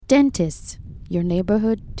Dentist, your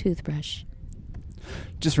neighborhood toothbrush.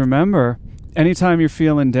 Just remember, anytime you're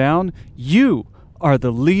feeling down, you are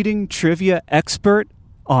the leading trivia expert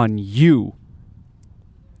on you.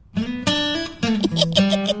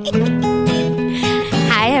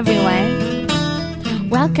 Hi, everyone.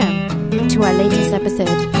 Welcome to our latest episode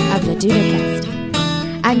of the Dudacast.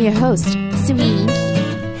 I'm your host, Sweet.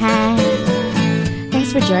 Hi.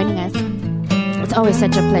 Thanks for joining us. It's always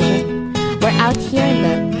such a pleasure. We're out here in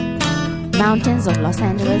the mountains of Los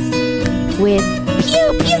Angeles with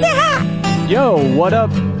Pew Zeha. Yo, what up,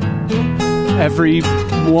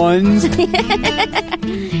 everyone's?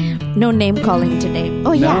 No name calling today.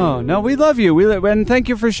 Oh, yeah. No, we love you. And thank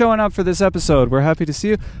you for showing up for this episode. We're happy to see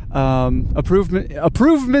you.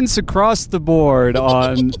 Improvements across the board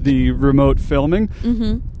on the remote filming.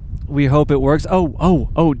 Mm-hmm. We hope it works.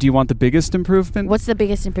 Oh, do you want the biggest improvement? What's the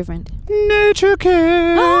biggest improvement? Nature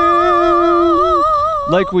Cam. Oh!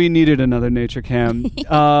 Like we needed another Nature Cam.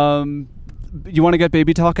 You want to get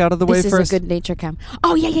Baby Talk out of the way first? This is a good Nature Cam.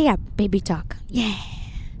 Oh, yeah. Baby Talk. Yeah.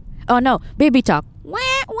 Oh, no. Baby Talk. Wah,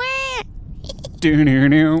 wah.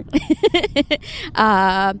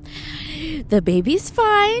 The baby's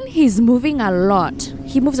fine. He's moving a lot.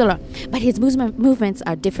 He moves a lot. But his movements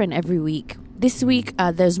are different every week. This week,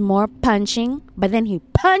 there's more punching, but then he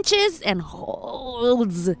punches and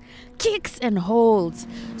holds, kicks and holds.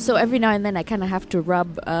 So every now and then, I kind of have to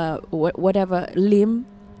rub whatever limb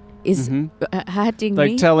is hurting me.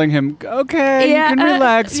 Like telling him, okay, you can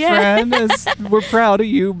relax, friend. We're proud of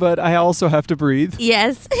you, but I also have to breathe.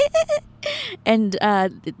 Yes. And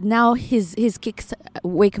now his kicks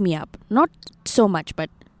wake me up. Not so much,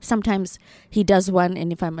 but sometimes he does one,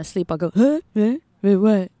 and if I'm asleep, I'll go, huh?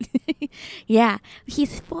 What? Yeah,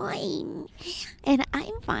 he's fine, and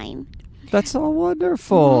I'm fine. That's all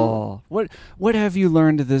wonderful. Mm-hmm. What have you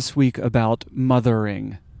learned this week about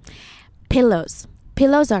mothering? Pillows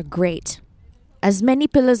are great. As many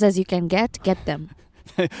pillows as you can get them.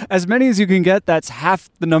 As many as you can get, that's half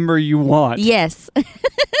the number you want. Yes.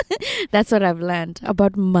 That's what I've learned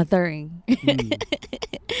about mothering.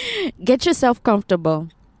 Get yourself comfortable.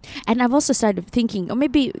 And I've also started thinking, or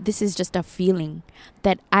maybe this is just a feeling,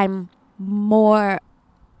 that I'm more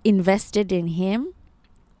invested in him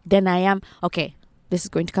than I am. Okay, this is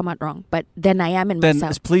going to come out wrong, but than I am in myself.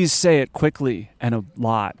 Then please say it quickly and a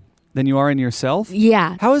lot. Than you are in yourself?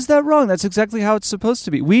 Yeah. How is that wrong? That's exactly how it's supposed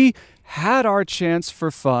to be. We had our chance for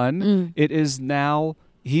fun. It is now,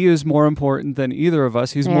 he is more important than either of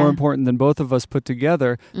us. He's more important than both of us put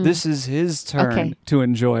together. This is his turn to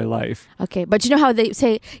enjoy life. Okay, but you know how they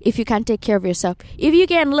say, if you can't take care of yourself, if you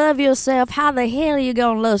can't love yourself, how the hell are you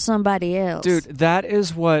going to love somebody else? Dude, that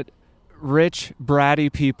is what rich,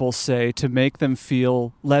 bratty people say to make them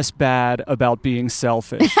feel less bad about being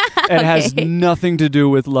selfish. It has nothing to do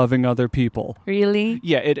with loving other people. Really?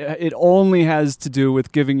 Yeah, it only has to do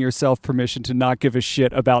with giving yourself permission to not give a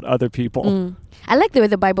shit about other people. I like the way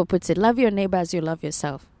the Bible puts it. Love your neighbor as you love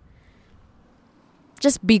yourself.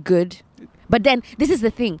 Just be good. But then, this is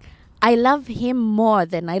the thing. I love him more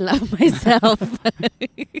than I love myself.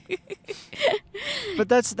 But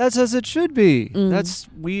that's as it should be. It's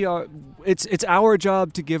our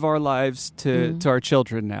job to give our lives to our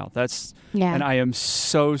children now. And I am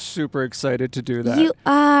so super excited to do that. You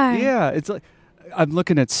are. Yeah, it's like I'm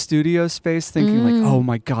looking at studio space thinking like, oh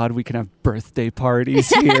my God, we can have birthday parties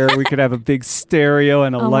here. We could have a big stereo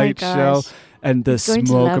and a light show and the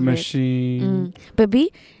smoke machine.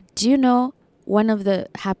 Baby, do you know one of the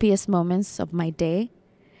happiest moments of my day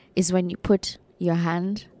is when you put your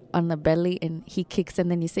hand on the belly and he kicks and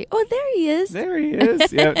then you say, oh, there he is. There he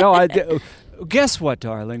is. Yeah. No, guess what,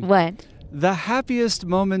 darling? What? The happiest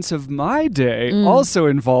moments of my day also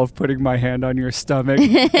involve putting my hand on your stomach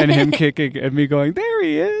and him kicking and me going, there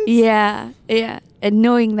he is. Yeah. And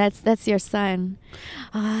knowing that's your son.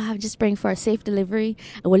 I'm just praying for a safe delivery.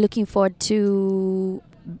 And we're looking forward to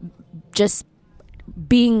just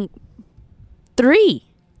being 3.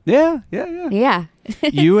 Yeah.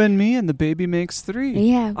 You and me and the baby makes 3.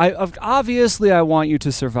 Yeah. Obviously, I want you to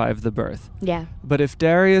survive the birth. Yeah. But if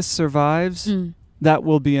Darius survives, that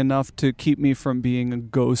will be enough to keep me from being a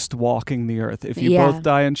ghost walking the earth. If you both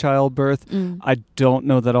die in childbirth, I don't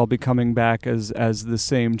know that I'll be coming back as the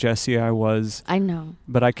same Jesse I was. I know.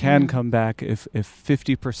 But I can come back if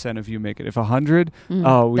 50% of you make it. If 100, we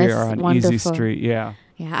are on wonderful. easy street. Yeah.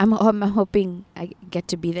 Yeah, I'm hoping I get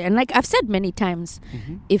to be there. And like I've said many times,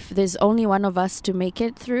 if there's only one of us to make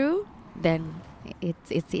it through, then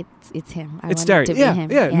it's him. It's Darius.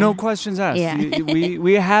 Yeah, no questions asked. Yeah.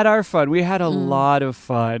 we had our fun. We had a lot of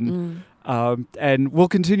fun. And we'll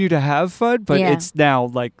continue to have fun, but it's now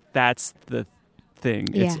like that's the thing.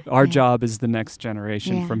 Yeah, Our job is the next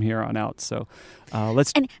generation from here on out. So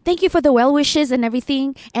let's... And thank you for the well wishes and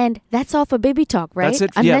everything. And that's all for Baby Talk, right?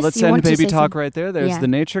 That's it. Let's end Baby Talk right there. There's the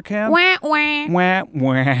nature cam. Wah, wah. Wah,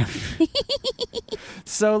 wah.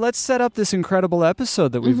 So let's set up this incredible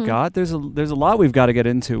episode that we've got. There's a lot we've got to get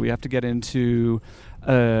into. We have to get into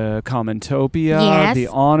Commentopia, the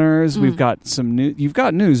honors. We've got some news. You've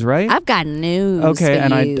got news, right? I've got news. Okay,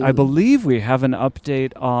 for and you. I believe we have an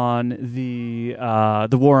update on the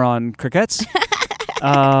war on crickets.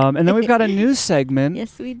 And then we've got a news segment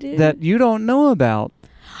Yes, we do. that you don't know about.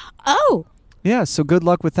 Oh. Yeah, so good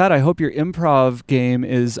luck with that. I hope your improv game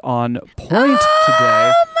is on point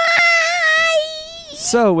today. Oh, my.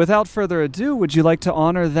 So, without further ado, would you like to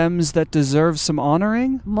honor thems that deserve some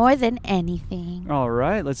honoring? More than anything. All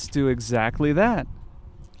right, let's do exactly that.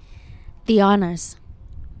 The honors.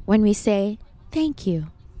 When we say thank you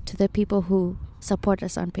to the people who support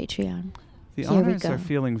us on Patreon. The Here we honors go. are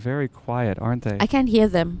feeling very quiet, aren't they? I can't hear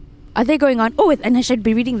them. Are they going on? Oh, and I should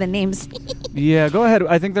be reading the names. Yeah, go ahead.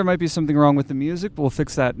 I think there might be something wrong with the music. We'll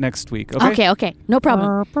fix that next week, okay? Okay. No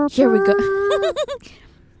problem. Here we go.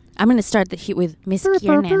 I'm going to start with Miss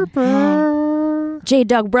Kiernan. Hi.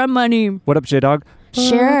 J-Dog Brahmani. What up, J-Dog?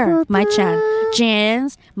 Sure, my chan.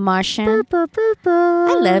 Jans, Martian.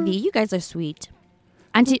 I love you. You guys are sweet.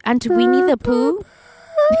 Auntie Winnie the Pooh.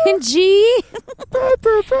 G.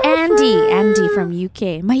 Andy from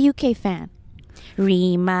UK. My UK fan.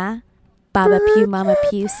 Rima, Baba Pew, Mama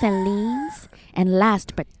Pew, Celine's. And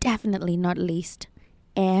last but definitely not least,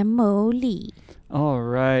 Emily. All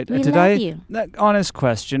right. We love you. Honest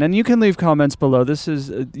question, and you can leave comments below. This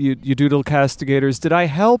is you doodle castigators. Did I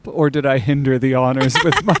help or did I hinder the honors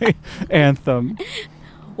with my anthem?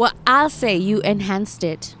 Well, I'll say you enhanced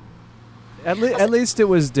it. At least it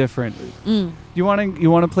was different. You want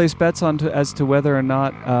to place bets as to whether or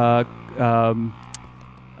not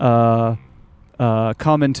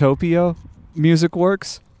Commentopia music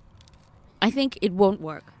works? I think it won't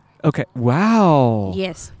work. Okay. Wow.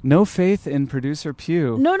 Yes. No faith in producer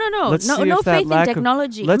Pew. No. No faith in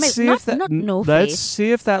technology. Let's see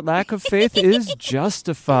if that lack of faith is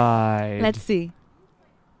justified. Let's see.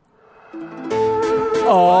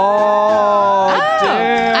 Oh,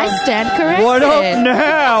 damn. I stand corrected. What up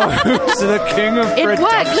now? Who's the king of It production?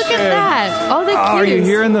 worked. Look at that. All the cues. Are you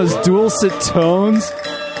hearing those dulcet tones?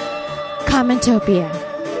 Commentopia.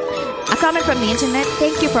 A comment from the internet.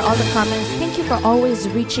 Thank you for all the comments. Thank you for always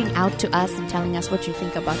reaching out to us and telling us what you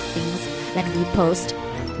think about things that we post.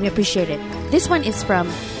 We appreciate it. This one is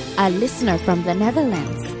from a listener from the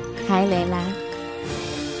Netherlands. Hi, Leila.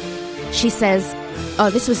 She says,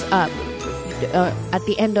 this was at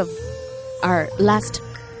the end of our last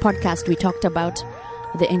podcast. We talked about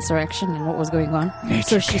the insurrection and what was going on.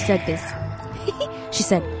 So she said this. She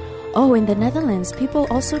said, in the Netherlands, people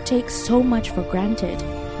also take so much for granted.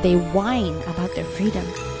 They whine about their freedom.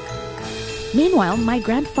 Meanwhile, my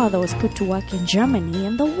grandfather was put to work in Germany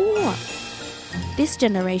in the war. This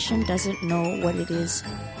generation doesn't know what it is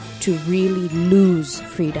to really lose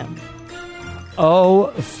freedom. Oh,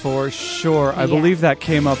 for sure. I believe that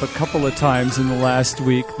came up a couple of times in the last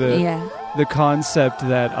week. The concept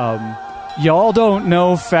that y'all don't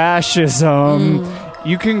know fascism.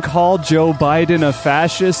 You can call Joe Biden a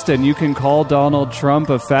fascist and you can call Donald Trump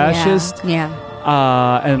a fascist.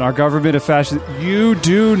 And our government a fascist. You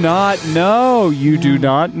do not know. You do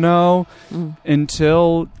not know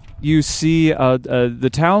until you see the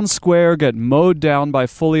town square get mowed down by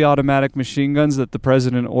fully automatic machine guns that the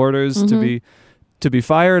president orders to be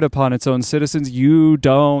fired upon its own citizens. You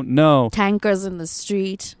don't know. Tankers in the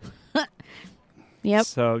street. Yep.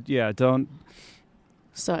 So don't.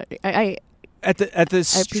 So I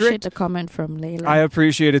appreciate the comment from Layla. I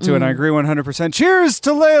appreciate it too, and I agree 100%. Cheers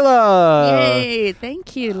to Layla! Yay!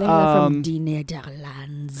 Thank you, Layla from the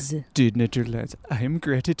Netherlands. I'm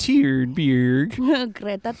Greta Thunberg.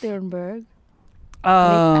 Greta Thunberg.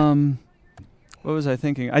 What was I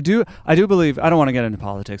thinking? I do believe. I don't want to get into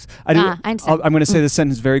politics. I understand. I'm going to say this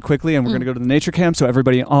sentence very quickly, and we're going to go to the nature cam, so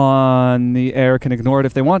everybody on the air can ignore it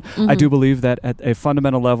if they want. I do believe that at a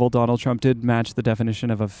fundamental level, Donald Trump did match the definition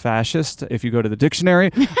of a fascist. If you go to the dictionary,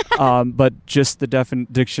 but just the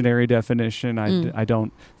dictionary definition, I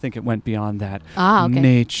don't think it went beyond that. Okay.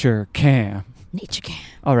 Nature cam. Nature cam.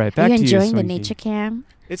 All right, back to you. Are you enjoying the Swanky. nature cam?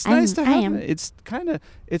 It's nice to have. It's kind of.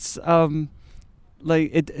 It's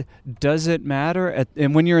like it doesn't matter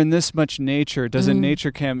and when you're in this much nature, doesn't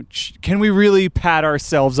nature can we really pat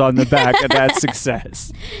ourselves on the back at that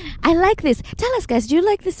success? I like this. Tell us, guys, do you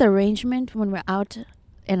like this arrangement when we're out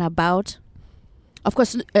and about? Of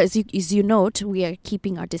course, as you note, we are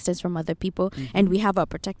keeping our distance from other people, and we have our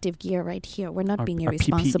protective gear right here. We're not being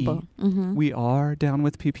irresponsible. We are down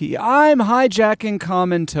with PPE. I'm hijacking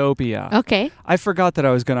Commentopia. Okay. I forgot that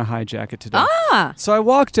I was going to hijack it today. So I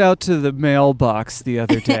walked out to the mailbox the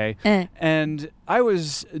other day, and I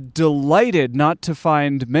was delighted not to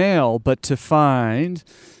find mail, but to find...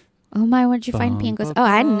 Oh my, what did you find, Piangos? Oh,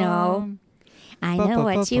 I know. I know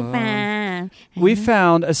what you found. We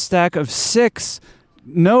found a stack of 6,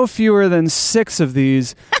 no fewer than 6 of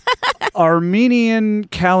these Armenian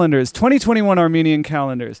calendars, 2021 Armenian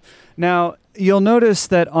calendars. Now, you'll notice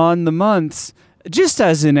that on the months, just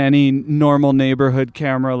as in any normal neighborhood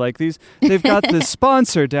camera like these, they've got the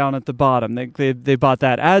sponsor down at the bottom. They bought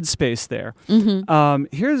that ad space there.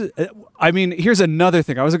 Here's another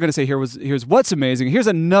thing. I wasn't going to say here's what's amazing. Here's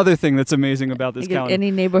another thing that's amazing about this calendar. Any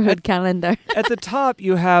neighborhood calendar. At the top,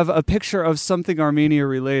 you have a picture of something Armenia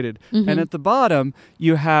related, and at the bottom,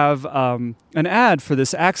 you have an ad for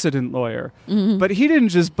this accident lawyer. But he didn't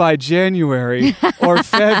just buy January or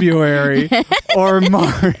February or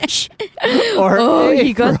March or April.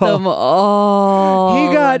 He got them all.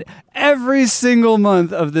 He got every single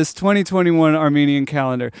month of this 2021 Armenian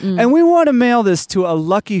calendar. And we want to mail this to a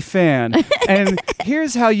lucky fan. And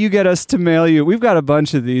here's how you get us to mail you. We've got a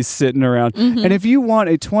bunch of these sitting around. And if you want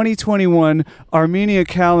a 2021 Armenia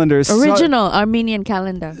calendar... Original Armenian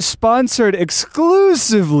calendar. Sponsored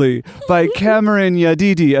exclusively by Cameron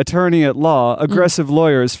Yadidi, attorney at law, aggressive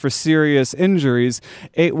lawyers for serious injuries,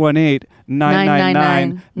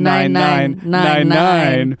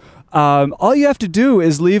 818-999-9999. All you have to do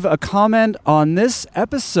is leave a comment on this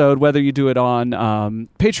episode, whether you do it on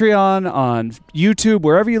Patreon, on YouTube,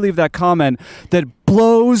 wherever you leave that comment that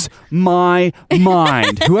blows my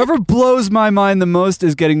mind. Whoever blows my mind the most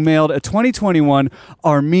is getting mailed a 2021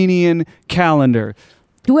 Armenian calendar.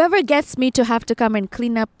 Whoever gets me to have to come and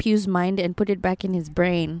clean up Pew's mind and put it back in his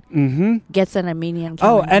brain gets an Armenian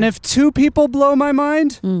calendar. Oh, and if 2 people blow my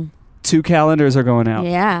mind... 2 calendars are going out.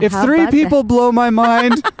 Yeah. If 3 people blow my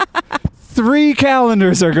mind, 3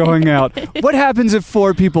 calendars are going out. What happens if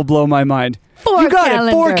 4 people blow my mind? 4 You got calendars.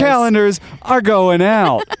 it. 4 calendars are going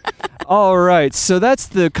out. All right. So that's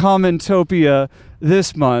the Commentopia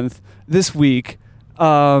this week.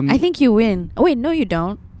 I think you win. Oh, wait, no, you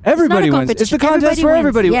don't. Everybody wins. It's the contest for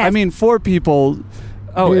everybody. Yes. I mean, 4 people.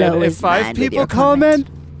 Oh, and if 5 people comment,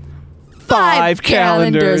 5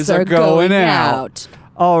 calendars are going out.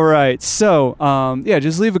 All right. So,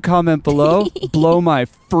 just leave a comment below. Blow my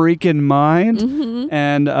freaking mind.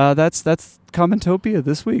 And that's Commentopia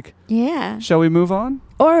this week. Yeah. Shall we move on?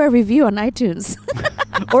 Or a review on iTunes.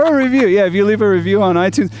 Or a review. Yeah, if you leave a review on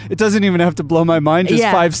iTunes, it doesn't even have to blow my mind. Just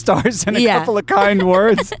 5 stars and a couple of kind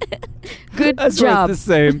words. Good That's job. Worth the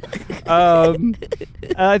same.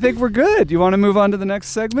 I think we're good. You want to move on to the next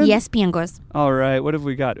segment? Yes, Piangos. All right. What have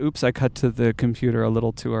we got? Oops, I cut to the computer a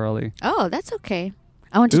little too early. Oh, that's okay.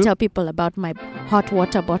 I want to tell people about my hot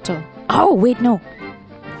water bottle. Oh, wait, no.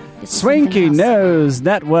 Swanky Nose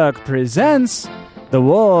Network presents The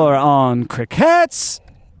War on Crickets.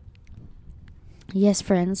 Yes,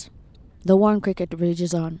 friends. The war on cricket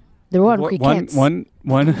rages on. The war on crickets. One.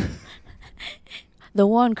 The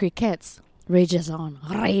war on crickets rages on.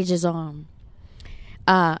 Rages on.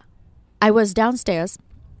 I was downstairs.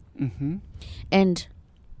 And...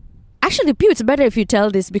 Actually, Pew, it's better if you tell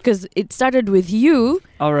this because it started with you.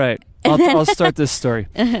 All right. I'll start this story.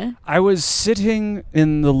 I was sitting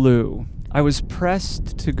in the loo. I was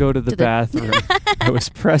pressed to go to the bathroom. I was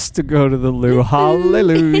pressed to go to the loo.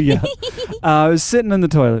 Hallelujah. I was sitting in the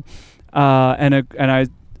toilet and I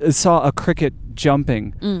saw a cricket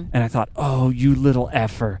jumping. And I thought, oh, you little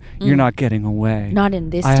effer. You're not getting away. Not in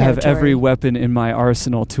this I territory. have every weapon in my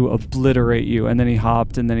arsenal to obliterate you. And then he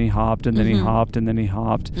hopped, and then he hopped, and then he hopped, and then he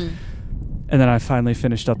hopped. And then I finally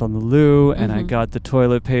finished up on the loo, and I got the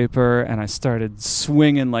toilet paper, and I started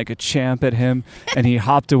swinging like a champ at him, and he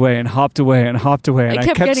hopped away and hopped away and hopped away, and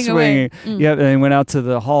I kept swinging. Yep, and he went out to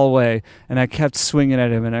the hallway, and I kept swinging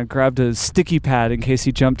at him, and I grabbed a sticky pad in case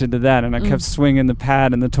he jumped into that, and I kept swinging the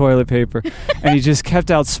pad and the toilet paper, and he just kept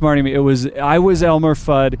outsmarting me. I was Elmer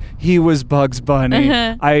Fudd, he was Bugs Bunny.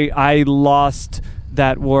 I lost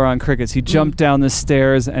that war on crickets. He jumped down the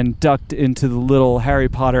stairs and ducked into the little Harry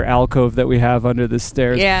Potter alcove that we have under the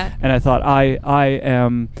stairs. Yeah. And I thought, I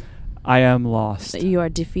am lost. You are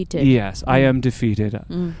defeated. Yes, I am defeated.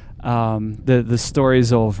 The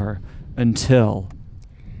story's over until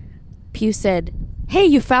Pew said, "Hey,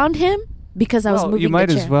 you found him?" Because I was moving you might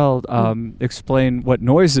the chair. as well explain what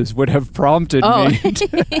noises would have prompted me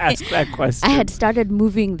to ask that question. I had started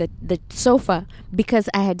moving the sofa because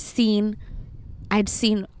I'd seen a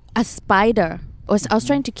spider I was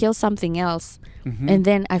trying to kill something else. And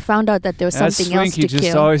then I found out that there was something else to kill.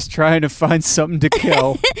 Just always trying to find something to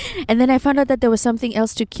kill. And then I found out that there was something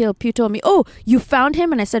else to kill. Pew told me, "Oh, you found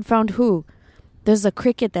him?" And I said, "Found who?" "There's a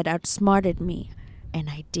cricket that outsmarted me." And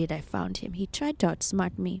I did. I found him. He tried to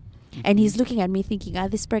outsmart me. And he's looking at me thinking,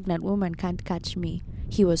 this pregnant woman can't catch me.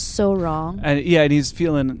 He was so wrong. And he's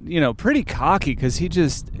feeling, pretty cocky because he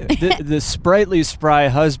just, the sprightly, spry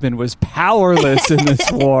husband was powerless in this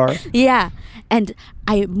war. Yeah. And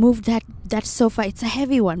I moved that sofa. It's a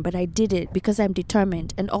heavy one, but I did it because I'm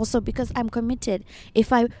determined. And also because I'm committed.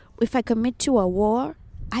 If I commit to a war,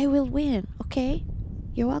 I will win. Okay?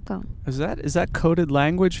 You're welcome. Is that coded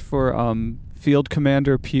language for Field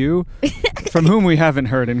Commander Pew, from whom we haven't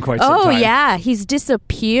heard in quite some time? Oh yeah, he's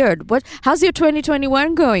disappeared. How's your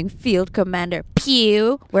 2021 going, Field Commander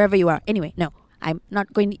Pew? Wherever you are. Anyway, no, I'm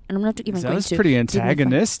not going. I'm not even going to. That was pretty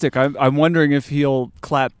antagonistic. I'm wondering if he'll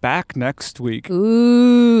clap back next week.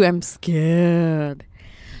 Ooh, I'm scared.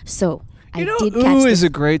 So I did catch ooh is a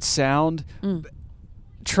great sound,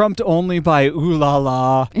 trumped only by ooh la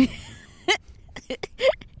la.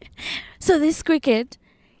 So this cricket,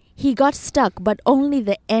 he got stuck, but only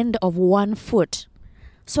the end of one foot.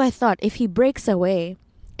 So I thought, if he breaks away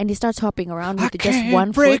and he starts hopping around with just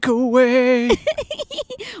one foot, break away,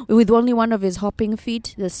 with only one of his hopping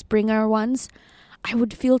feet, the springer ones, I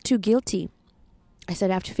would feel too guilty. I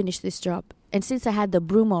said, I have to finish this job. And since I had the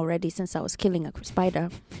broom already, since I was killing a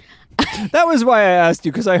spider. That was why I asked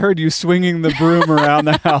you, because I heard you swinging the broom around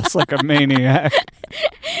the house like a maniac.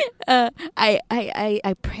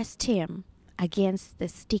 I pressed him against the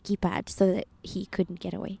sticky pad so that he couldn't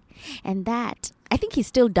get away. And that, I think he's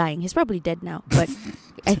still dying. He's probably dead now, but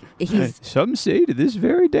some say to this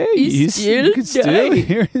very day you can still dying.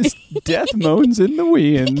 hear his death moans in the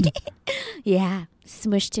wind. Yeah,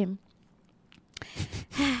 smushed him.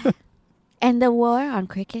 And the war on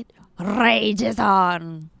cricket rages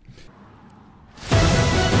on.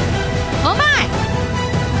 Oh my!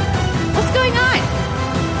 What's going on?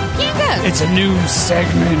 Kingo! It's a new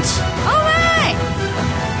segment. Oh my!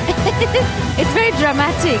 It's very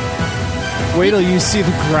dramatic. Wait till you see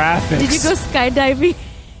the graphics. Did you go skydiving?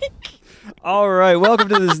 All right, welcome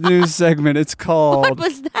to this new segment. It's called... What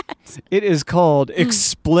was that? It is called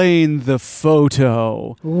Explain the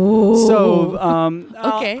Photo. Ooh. So,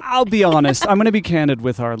 okay. I'll be honest. I'm going to be candid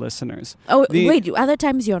with our listeners. Oh, wait. Other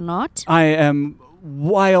times you're not? I am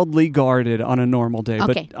wildly guarded on a normal day.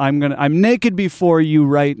 Okay. But I'm naked before you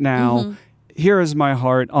right now. Mm-hmm. Here is my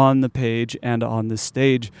heart on the page and on the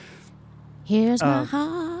stage. Here's my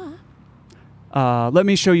heart. Let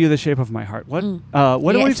me show you the shape of my heart. What?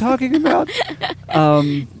 What are we talking about?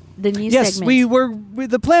 The new yes,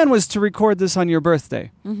 segment. the plan was to record this on your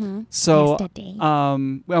birthday. Mm-hmm. So, yesterday.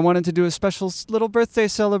 I wanted to do a special little birthday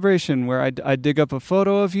celebration where I dig up a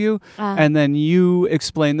photo of you, and then you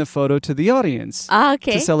explain the photo to the audience.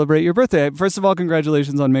 Okay. To celebrate your birthday. First of all,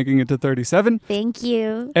 congratulations on making it to 37. Thank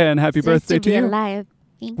you. And happy birthday to you. Alive.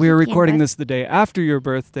 We were recording this the day after your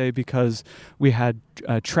birthday because we had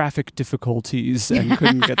traffic difficulties and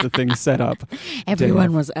couldn't get the thing set up.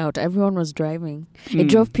 Everyone was out. Everyone was driving. It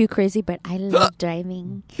drove Pew crazy, but I love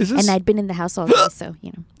driving. And I'd been in the house all day, so,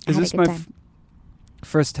 I is had this a good my time.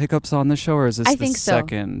 First hiccups on the show, or is this I the think so.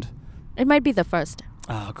 second? It might be the first.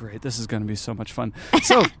 Oh, great. This is going to be so much fun.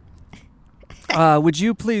 So, would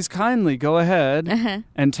you please kindly go ahead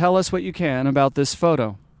and tell us what you can about this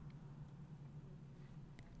photo?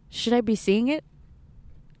 Should I be seeing it?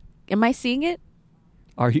 Am I seeing it?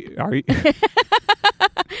 Are you?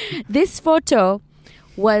 This photo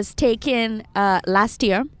was taken last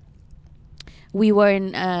year. We were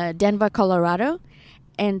in Denver, Colorado,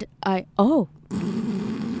 and Piangos.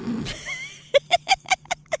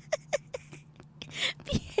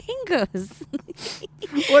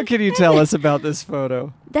 What can you tell us about this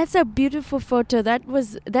photo? That's a beautiful photo.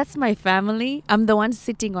 That's my family. I'm the one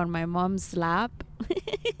sitting on my mom's lap.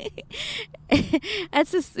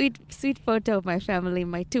 That's a sweet photo of my family,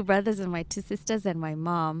 my two brothers and my two sisters and my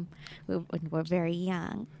mom, who were very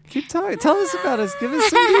young. Keep talking. Tell us about us. Give us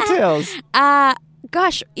some details.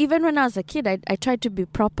 Gosh, even when I was a kid, I tried to be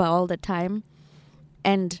proper all the time.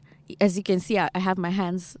 And as you can see, I have my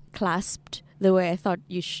hands clasped the way I thought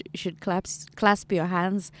you should clasp your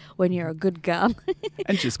hands when you're a good girl.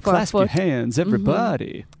 And just clasp your hands,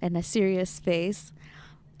 everybody. And a serious face.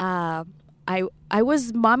 I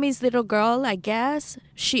was mommy's little girl, I guess.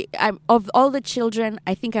 Of all the children,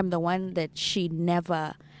 I think I'm the one that she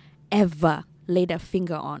never, ever laid a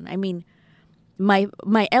finger on. I mean, my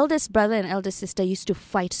eldest brother and eldest sister used to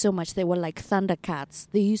fight so much. They were like thundercats.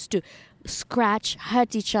 They used to scratch,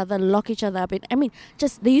 hurt each other, lock each other up. I mean,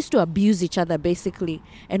 just they used to abuse each other basically.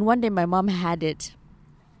 And one day my mom had it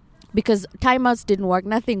because timeouts didn't work,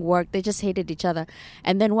 nothing worked. They just hated each other.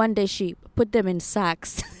 And then one day she put them in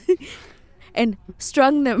sacks and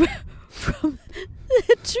strung them from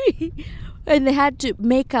the tree. And they had to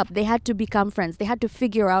make up. They had to become friends. They had to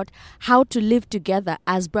figure out how to live together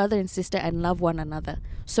as brother and sister and love one another.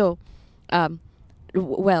 So,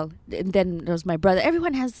 well, then there was my brother.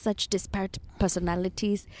 Everyone has such disparate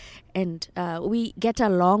personalities, and we get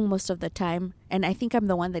along most of the time. And I think I'm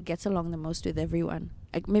the one that gets along the most with everyone.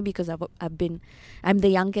 Like, maybe because I'm the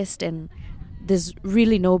youngest, and there's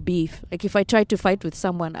really no beef. Like, if I try to fight with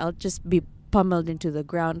someone, I'll just be pummeled into the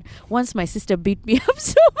ground. Once my sister beat me up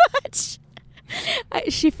so much.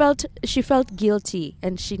 She felt guilty,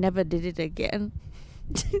 and she never did it again.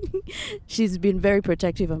 She's been very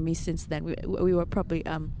protective of me since then. We were probably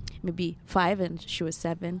maybe 5 and she was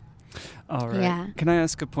 7. All right. Yeah. Can I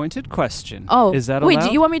ask a pointed question? Oh, is that wait? allowed?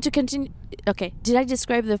 Do you want me to continue? Okay. Did I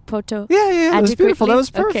describe the photo? Yeah. That was beautiful. That was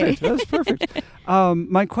perfect. Okay. That was perfect.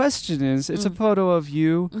 My question is: it's a photo of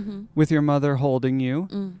you with your mother holding you,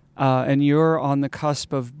 and you're on the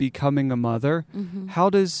cusp of becoming a mother. How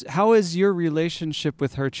is your relationship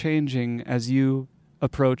with her changing as you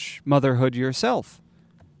approach motherhood yourself?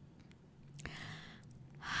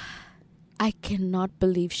 I cannot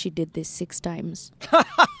believe she did this 6 times.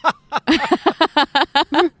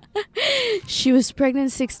 She was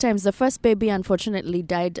pregnant 6 times. The first baby, unfortunately,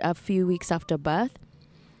 died a few weeks after birth.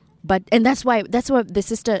 And that's why the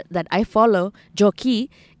sister that I follow, Joki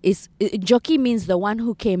means the one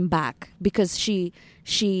who came back, because she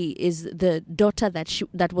is the daughter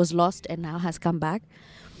that was lost and now has come back.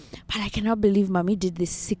 But I cannot believe Mommy did this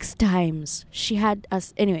 6 times. She had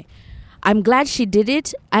us anyway. I'm glad she did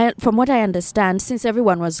it. From what I understand, since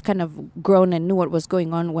everyone was kind of grown and knew what was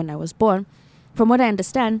going on when I was born, from what I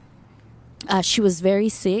understand, she was very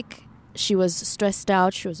sick. She was stressed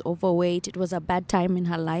out. She was overweight. It was a bad time in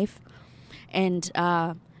her life. And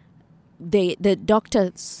the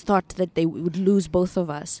doctors thought that they would lose both of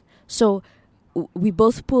us. So we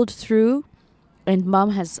both pulled through, and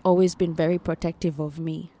Mom has always been very protective of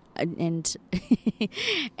me. And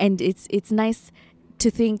and it's nice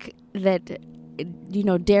to think that,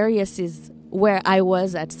 Darius is where I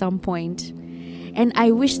was at some point, and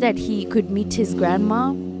I wish that he could meet his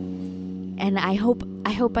grandma, and I hope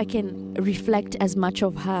I can reflect as much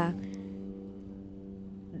of her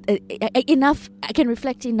enough. I can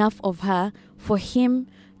reflect enough of her for him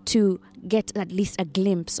to get at least a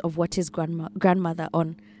glimpse of what his grandmother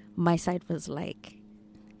on my side was like.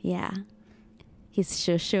 Yeah, his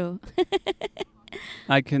shosho.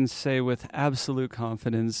 I can say with absolute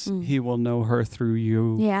confidence, he will know her through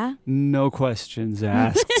you. Yeah. No questions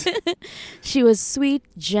asked. She was sweet,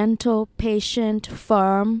 gentle, patient,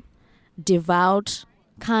 firm, devout,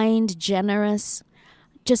 kind, generous,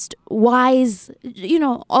 just wise.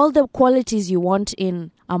 All the qualities you want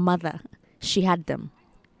in a mother. She had them.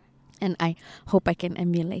 And I hope I can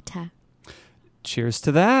emulate her. Cheers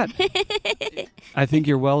to that. I think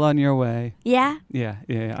you're well on your way. Yeah? Yeah.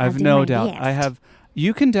 I've no doubt.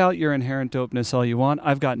 You can doubt your inherent dopeness all you want.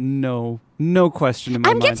 I've got no question in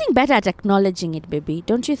my mind. I'm getting better at acknowledging it, baby.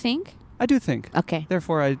 Don't you think? I do think. Okay.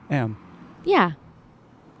 Therefore, I am. Yeah.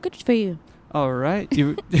 Good for you. All right.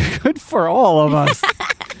 Good for all of us.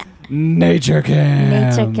 Nature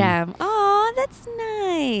Cam. Oh, that's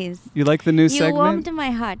nice. You like the new segment? You warmed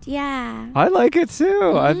my heart. Yeah. I like it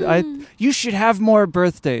too. You should have more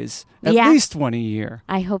birthdays. At least one a year.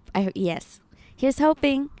 I hope. Yes. Here's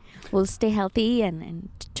hoping. We'll stay healthy and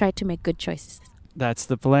try to make good choices. That's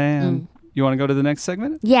the plan. You want to go to the next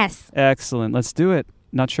segment? Yes. Excellent. Let's do it.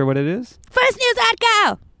 Not sure what it is? First News I'd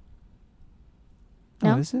go.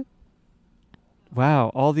 No? Oh, is it?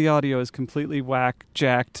 Wow. All the audio is completely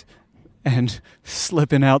jacked, and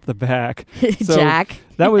slipping out the back. So Jack.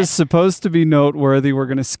 That was supposed to be noteworthy. We're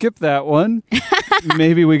going to skip that one.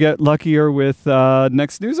 Maybe we get luckier with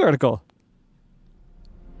next news article.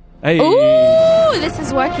 Hey. Ooh, this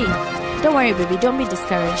is working. Don't worry, baby. Don't be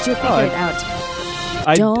discouraged. You'll figure it out.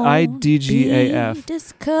 IDGAF. Be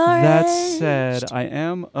discouraged. That said, I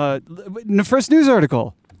am... first news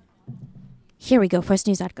article. Here we go. First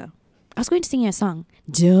news article. I was going to sing you a song.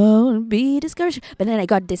 Don't be discouraged. But then I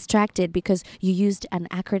got distracted because you used an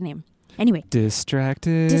acronym. Anyway.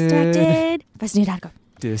 Distracted. First news article.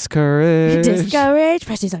 Discouraged.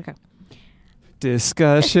 First news article.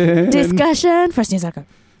 Discussion. First news article.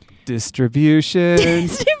 Distribution.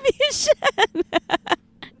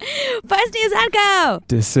 First news article.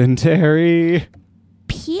 Dysentery.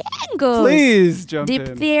 Piangos. Please jump in.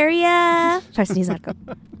 Diphtheria. First news article.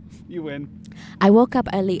 You win. I woke up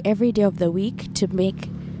early every day of the week to make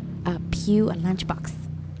Pew a lunchbox.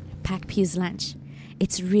 Pack Pew's lunch.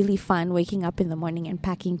 It's really fun waking up in the morning and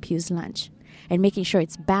packing Pew's lunch. And making sure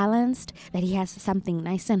it's balanced, that he has something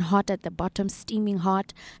nice and hot at the bottom, steaming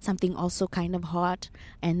hot, something also kind of hot,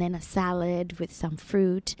 and then a salad with some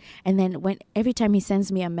fruit. And then every time he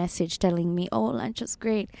sends me a message telling me, "Oh, lunch was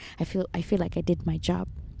great," I feel like I did my job.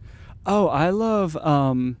 Oh, I love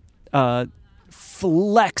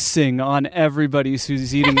flexing on everybody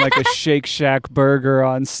who's eating like a Shake Shack burger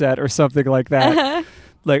on set or something like that.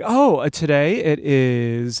 Like, today it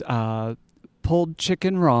is pulled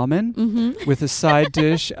chicken ramen with a side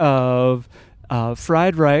dish of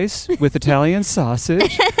fried rice with Italian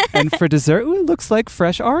sausage. And for dessert, it looks like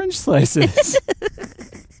fresh orange slices.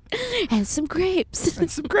 And some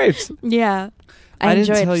grapes. Yeah. I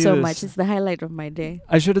enjoy it so much. It's the highlight of my day.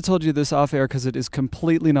 I should have told you this off air because it is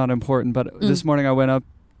completely not important. But this morning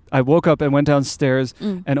I woke up and went downstairs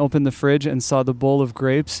and opened the fridge and saw the bowl of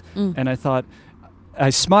grapes. And I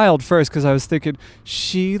smiled first because I was thinking,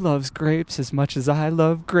 she loves grapes as much as I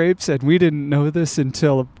love grapes. And we didn't know this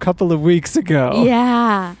until a couple of weeks ago.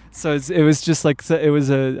 Yeah. So it was just like, it was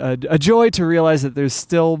a joy to realize that there's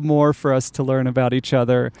still more for us to learn about each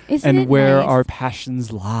other. Isn't and where nice? our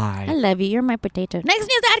passions lie. I love you. You're my potato. Next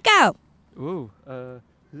news article. Ooh,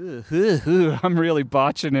 I'm really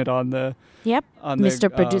botching it on the... Yep.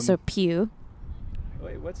 Mr. Producer Pew.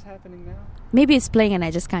 Wait, what's happening now? Maybe it's playing and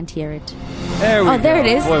I just can't hear it. There we go. There it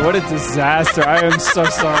is. Boy, what a disaster. I am so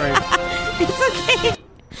sorry. It's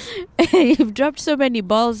okay. You've dropped so many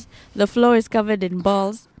balls. The floor is covered in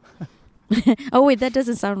balls. Oh, wait, that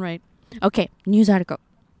doesn't sound right. Okay, news article.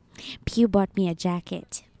 Pew bought me a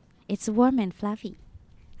jacket. It's warm and fluffy.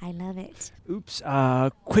 I love it. Oops.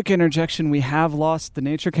 Quick interjection. We have lost the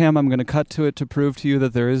nature cam. I'm going to cut to it to prove to you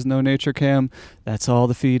that there is no nature cam. That's all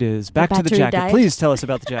the feed is. Back to the jacket. Died. Please tell us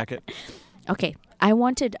about the jacket. Okay. I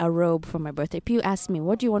wanted a robe for my birthday. Pew asked me,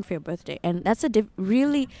 what do you want for your birthday? And that's a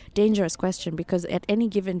really dangerous question because at any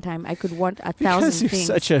given time, I could want 1,000 things. You're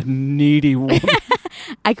such a needy woman.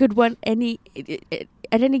 I could want at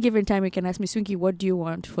any given time, you can ask me, Swinky, what do you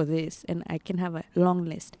want for this? And I can have a long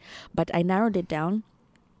list. But I narrowed it down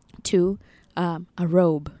to a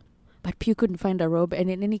robe. But Pew couldn't find a robe. And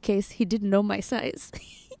in any case, he didn't know my size.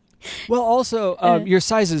 Well, also, your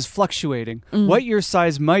size is fluctuating. What your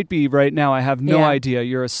size might be right now, I have no idea.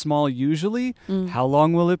 You're a small usually. How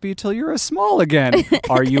long will it be till you're a small again?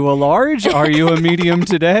 Are you a large? Are you a medium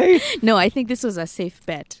today? No, I think this was a safe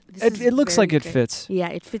bet. It looks like it fits. Yeah,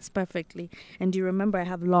 it fits perfectly. And do you remember I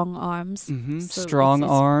have long arms? So strong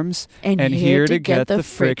arms. And here to get the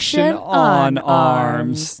friction on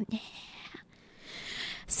arms. Yeah.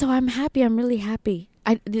 So I'm happy. I'm really happy.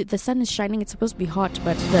 The sun is shining. It's supposed to be hot,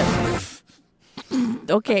 but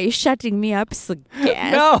okay, shutting me up. So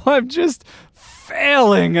no, I'm just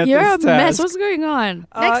failing at You're this a mess. What's going on?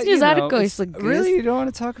 Next news article is so good. Really? You don't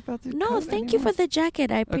want to talk about the No, thank you for the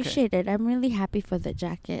jacket. I appreciate it. I'm really happy for the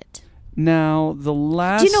jacket. Now, the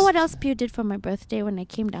last... Do you know what else Pew did for my birthday when I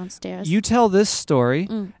came downstairs? You tell this story,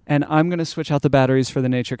 and I'm going to switch out the batteries for the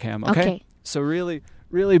nature cam, okay? So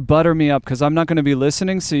really butter me up because I'm not going to be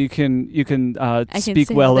listening, so you can speak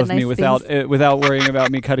well of me without worrying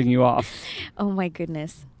about me cutting you off. Oh my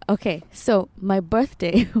goodness. Okay, so my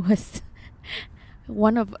birthday was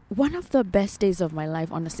one of the best days of my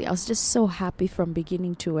life. Honestly, I was just so happy from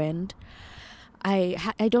beginning to end.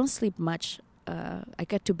 I don't sleep much. I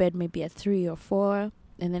get to bed maybe at 3 or 4,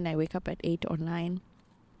 and then I wake up at 8 or 9.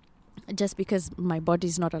 Just because my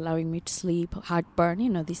body's not allowing me to sleep,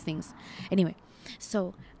 heartburn, these things. Anyway.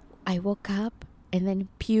 So I woke up and then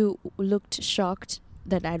Pew looked shocked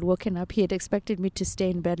that I'd woken up. He had expected me to stay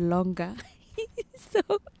in bed longer.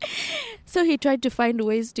 So he tried to find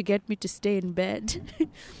ways to get me to stay in bed.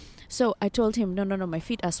 So I told him, no, my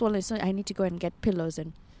feet are swollen. So I need to go and get pillows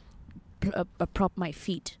and prop my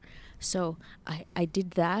feet. So I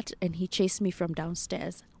did that and he chased me from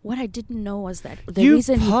downstairs. What I didn't know was that the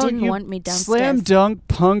reason he didn't want me downstairs... Slam dunk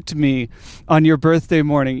punked me on your birthday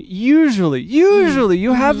morning. Usually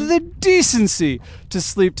you have the decency to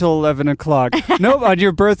sleep till 11 o'clock. Nope, on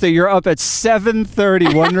your birthday you're up at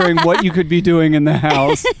 7:30 wondering what you could be doing in the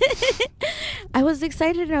house. I was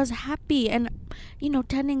excited and I was happy and,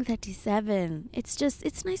 turning 37.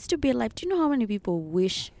 It's nice to be alive. Do you know how many people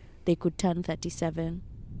wish they could turn 37?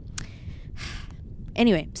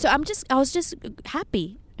 Anyway, so I was just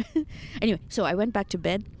happy. Anyway, so I went back to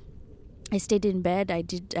bed. I stayed in bed.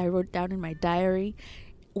 I wrote down in my diary.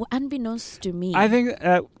 Unbeknownst to me. I think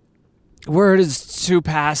that word is too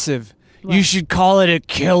passive. What? You should call it a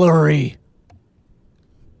killery.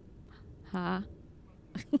 Huh?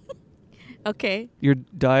 Okay. Your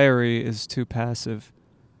diary is too passive.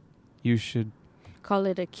 You should Call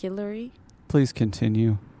it a killery. please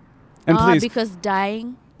continue. And please, because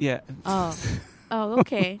dying. yeah. Oh. Oh,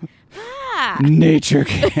 okay. Nature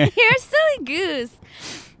can. You're silly goose.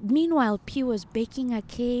 Meanwhile, P was baking a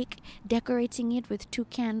cake, decorating it with 2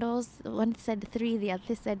 candles. One said 3, the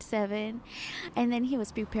other said 7. And then he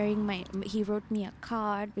was preparing he wrote me a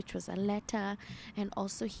card, which was a letter. And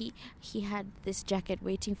also he had this jacket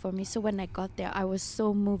waiting for me. So when I got there, I was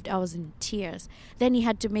so moved. I was in tears. Then he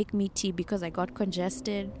had to make me tea because I got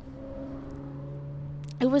congested.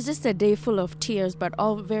 It was just a day full of tears, but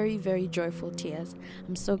all very, very joyful tears.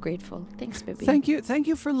 I'm so grateful. Thanks, baby. Thank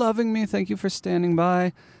you for loving me. Thank you for standing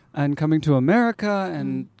by and coming to America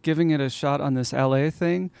and giving it a shot on this LA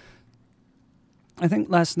thing. I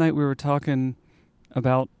think last night we were talking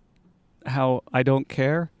about how I don't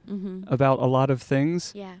care about a lot of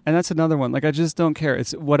things. Yeah. And that's another one. Like, I just don't care.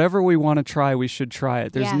 It's whatever we want to try, we should try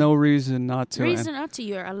it. There's no reason not to.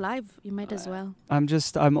 You're alive. You might as well.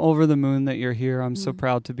 I'm over the moon that you're here. I'm so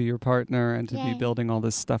proud to be your partner and to be building all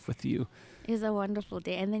this stuff with you. It was a wonderful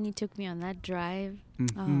day. And then you took me on that drive.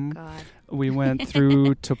 Mm-hmm. Oh, God. We went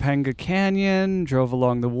through Topanga Canyon, drove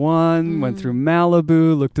along the 1, went through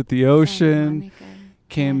Malibu, looked at the ocean,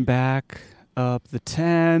 came back up the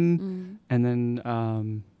 10, and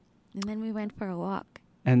then we went for a walk.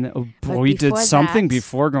 And we did something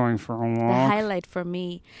before going for a walk. The highlight for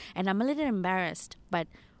me, and I'm a little embarrassed, but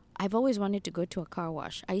I've always wanted to go to a car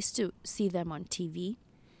wash. I used to see them on TV.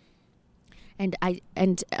 And I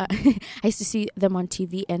used to see them on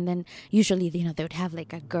TV, and then usually, they would have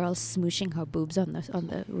like a girl smooshing her boobs on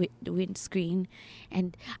the windscreen,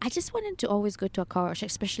 and I just wanted to always go to a car wash,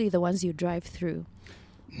 especially the ones you drive through.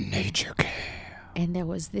 Nature care. And there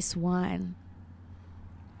was this one.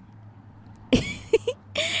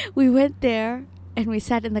 We went there and we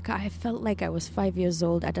sat in the car. I felt like I was 5 years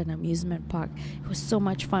old at an amusement park. It was so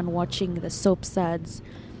much fun watching the soap suds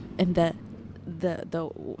and the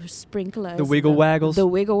sprinklers, the wiggle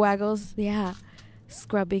waggles, yeah,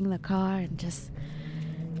 scrubbing the car, and just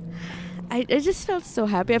I just felt so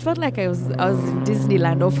happy. I felt like I was in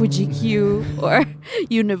Disneyland or Fuji-Q or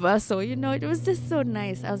Universal. It was just so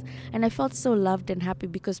nice. I felt so loved and happy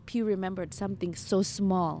because Pew remembered something so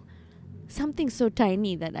small, something so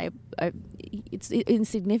tiny that it's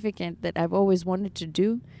insignificant that I've always wanted to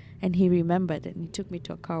do. And he remembered, and he took me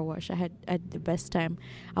to a car wash. I had the best time.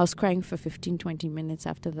 I was crying for 15-20 minutes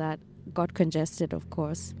after that. Got congested, of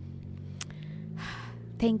course.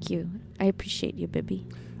 Thank you. I appreciate you, baby.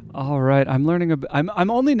 All right,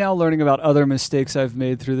 I'm only now learning about other mistakes I've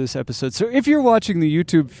made through this episode. So if you're watching the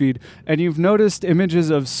YouTube feed and you've noticed images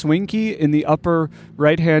of Swinky in the upper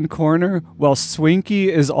right-hand corner, while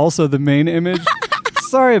Swinky is also the main image.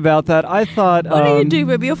 Sorry about that. I thought... What are you doing,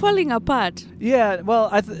 baby? You're falling apart. Yeah,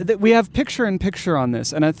 well, we have picture-in-picture on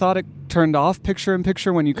this, and I thought it turned off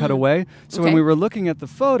picture-in-picture when you cut away. So when we were looking at the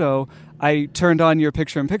photo, I turned on your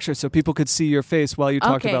picture-in-picture so people could see your face while you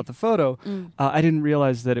talked about the photo. I didn't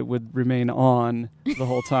realize that it would remain on the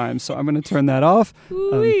whole time, so I'm going to turn that off.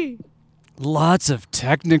 Lots of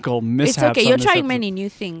technical mishaps. It's okay. You're trying many new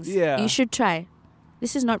things. Yeah. You should try.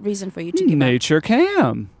 This is not reason for you to give up. Nature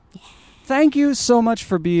Cam. Thank you so much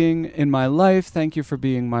for being in my life. Thank you for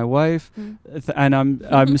being my wife. And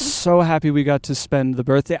I'm so happy we got to spend the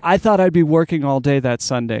birthday. I thought I'd be working all day that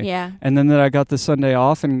Sunday. Yeah. And then that I got the Sunday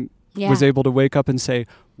off and was able to wake up and say,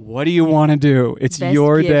 what do you want to do? It's Best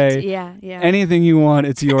your gift. day. Yeah. Anything you want,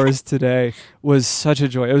 it's yours today. Was such a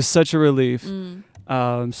joy. It was such a relief.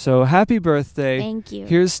 So happy birthday. Thank you.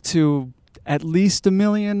 Here's to at least 1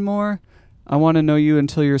 million more. I want to know you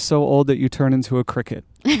until you're so old that you turn into a cricket.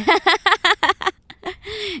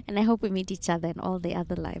 And I hope we meet each other in all the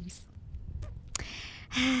other lives.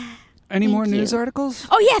 Any more news articles?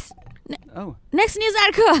 Oh, yes. Oh. Next news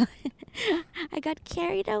article. I got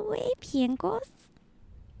carried away, Piengos.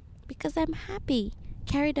 Because I'm happy.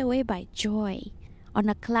 Carried away by joy. On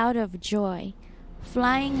a cloud of joy.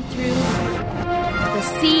 Flying through the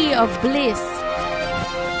sea of bliss.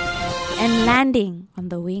 And landing on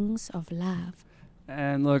the wings of love.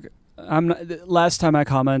 And look, last time I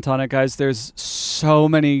comment on it, guys, there's so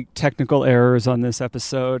many technical errors on this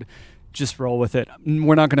episode. Just roll with it.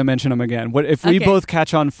 We're not going to mention them again. What if we both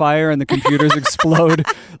catch on fire and the computers explode?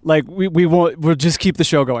 Like we won't. We'll just keep the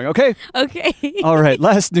show going. Okay. Okay. All right.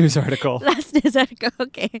 Last news article.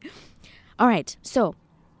 Okay. All right. So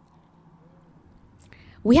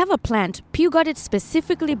we have a plant. Pew got it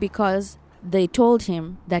specifically because they told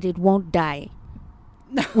him that it won't die.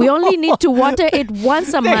 We only need to water it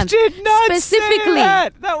once a month. They did not specifically. say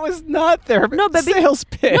that. That was not their sales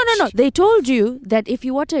pitch. No. They told you that if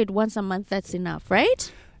you water it once a month, that's enough,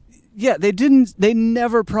 right? Yeah, they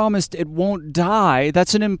never promised it won't die.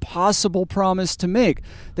 That's an impossible promise to make.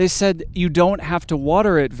 They said you don't have to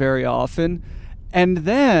water it very often. And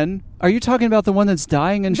then, are you talking about the one that's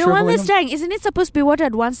dying and shriveling? The one that's dying, isn't it supposed to be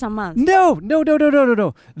watered once a month? No.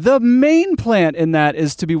 The main plant in that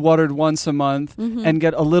is to be watered once a month and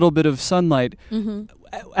get a little bit of sunlight.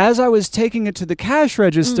 As I was taking it to the cash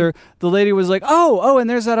register, the lady was like, oh, and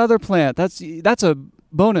there's that other plant. That's a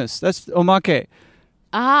bonus. That's omake.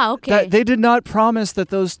 Ah, okay. They did not promise that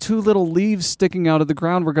those two little leaves sticking out of the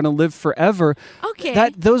ground were going to live forever. Okay.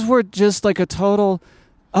 Those were just like a total,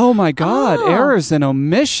 oh my God, errors and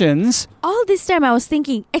omissions. All this time I was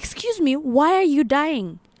thinking, excuse me, why are you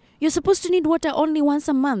dying? You're supposed to need water only once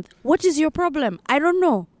a month. What is your problem? I don't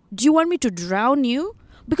know. Do you want me to drown you?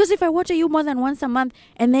 Because if I water you more than once a month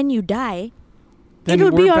and then you die, then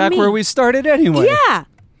it'll be on me. We're back where we started anyway. Yeah.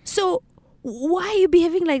 So why are you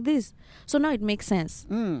behaving like this? So now it makes sense.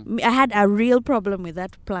 I had a real problem with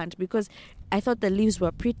that plant because I thought the leaves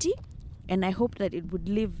were pretty and I hoped that it would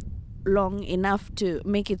live long enough to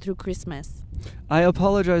make it through Christmas. I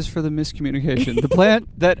apologize for the miscommunication. The plant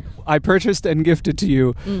that I purchased and gifted to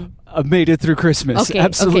you made it through Christmas. Okay,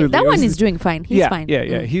 absolutely. Okay. That one is doing fine. He's fine.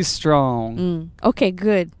 Yeah. He's strong. Okay,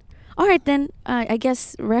 good. All right, then I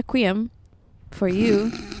guess Requiem for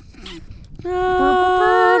you.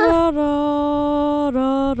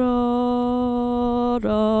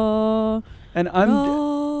 And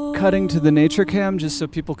I'm cutting to the nature cam just so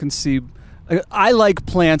people can see. I like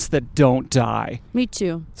plants that don't die. Me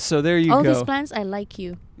too. So there you go. All these plants, I like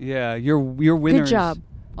you. Yeah, you're winners. Good job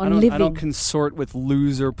on living. I don't consort with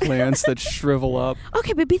loser plants that shrivel up.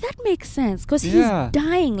 Okay, baby, that makes sense because he's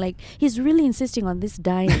dying. Like, he's really insisting on this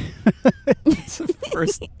dying. It's the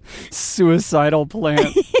first suicidal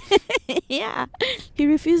plant. Yeah, he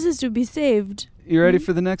refuses to be saved. You ready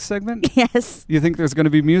for the next segment? Yes. You think there's going to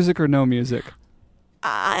be music or no music?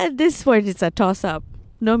 At this point, it's a toss-up.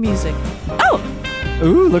 No music. Oh!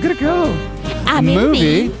 Ooh, look at it go. A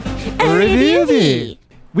movie review.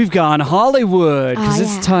 We've gone Hollywood because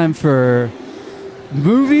it's time for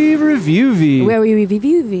movie review. Where we review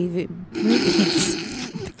movies.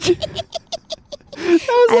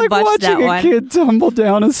 That was like watching a kid tumble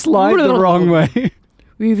down a slide the wrong way.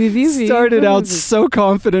 Started out so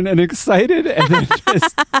confident and excited and then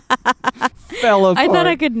just fell apart. I thought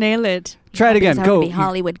I could nail it. Try it again. Go.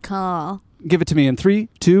 Hollywood call. Give it to me in 3,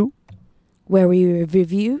 2. Where we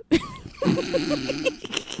review.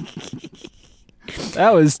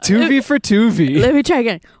 That was 2V for 2V. Let me try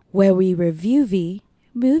again. Where we review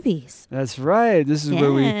movies. That's right. This is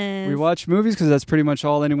where we watch movies because that's pretty much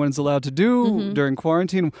all anyone's allowed to do during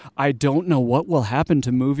quarantine. I don't know what will happen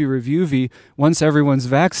to movie review once everyone's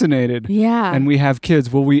vaccinated. Yeah. And we have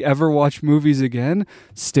kids. Will we ever watch movies again?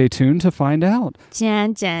 Stay tuned to find out.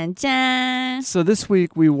 Jan, jan, jan. So this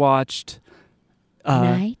week we watched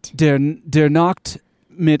Night. Der Nacht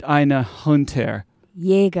mit einer Hunter.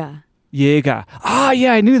 Jäger. Ah,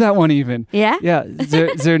 yeah, I knew that one even. Yeah? Yeah.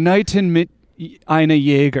 Der Nighten mit einer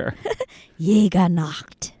Jäger.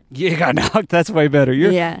 Jägernacht. Jägernacht. That's way better.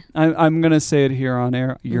 Yeah. I'm going to say it here on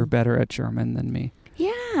air. You're better at German than me.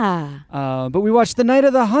 Yeah. But we watched The Night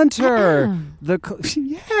of the Hunter.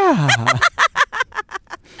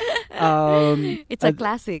 It's a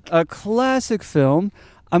classic. A classic film.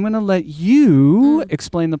 I'm going to let you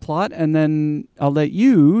explain the plot, and then I'll let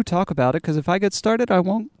you talk about it, because if I get started, I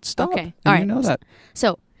won't stop. Okay. And you know that.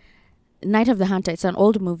 So, Night of the Hunter, it's an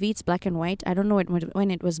old movie. It's black and white. I don't know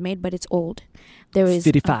when it was made, but it's old. There is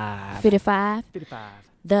 55. 55.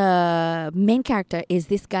 The main character is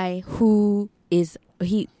this guy who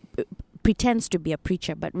pretends to be a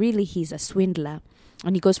preacher, but really he's a swindler.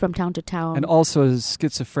 And he goes from town to town. And also is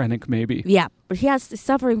schizophrenic, maybe. Yeah, but he's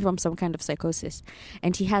suffering from some kind of psychosis.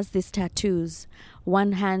 And he has these tattoos.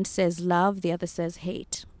 One hand says love, the other says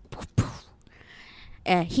hate.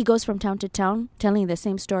 He goes from town to town telling the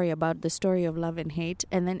same story about the story of love and hate.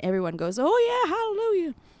 And then everyone goes, oh yeah,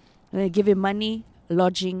 hallelujah. And they give him money,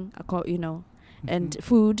 lodging, and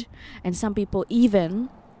food. And some people even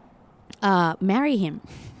marry him.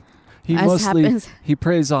 He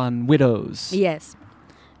preys on widows. Yes.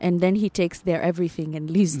 And then he takes their everything and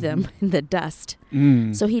leaves them in the dust.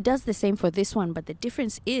 So he does the same for this one. But the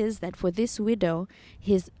difference is that for this widow,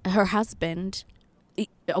 her husband...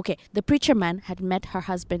 the preacher man had met her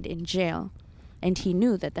husband in jail. And he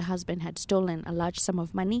knew that the husband had stolen a large sum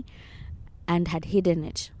of money and had hidden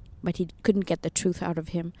it. but he couldn't get the truth out of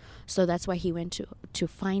him. So that's why he went to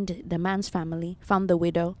find the man's family, found the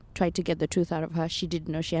widow, tried to get the truth out of her. She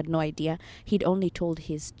didn't know, she had no idea. He'd only told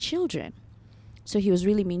his children. So he was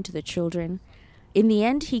really mean to the children. In the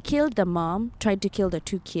end, he killed the mom, tried to kill the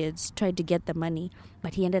 2 kids, tried to get the money,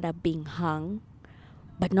 but he ended up being hung.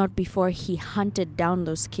 But not before he hunted down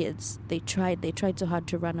those kids. They tried so hard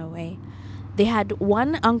to run away. They had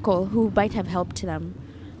one uncle who might have helped them,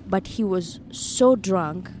 but he was so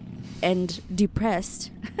drunk and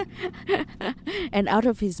depressed and out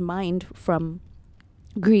of his mind from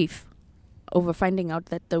grief over finding out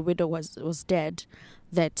that the widow was dead,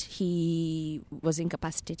 that he was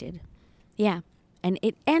incapacitated. Yeah. And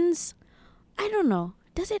it ends, I don't know,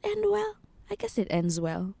 does it end well? I guess it ends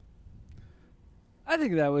well. I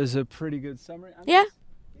think that was a pretty good summary. Yeah?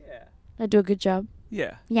 Yeah. I do a good job.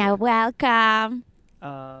 Yeah. Yeah, welcome.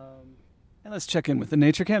 And let's check in with the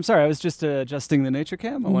nature cam. Sorry, I was just adjusting the nature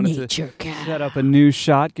cam. I wanted nature to cam. set up a new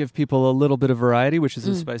shot, give people a little bit of variety, which is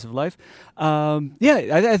the spice of life.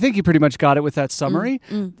 I think you pretty much got it with that summary.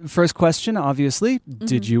 First question, obviously,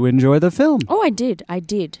 did you enjoy the film? Oh, I did.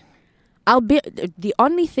 The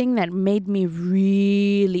only thing that made me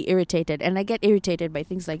really irritated, and I get irritated by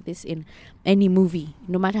things like this in any movie,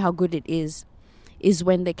 no matter how good it is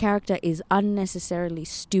when the character is unnecessarily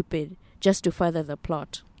stupid just to further the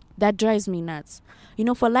plot. That drives me nuts. You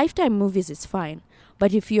know, for Lifetime movies, it's fine.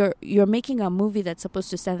 But if you're making a movie that's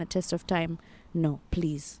supposed to stand the test of time, no,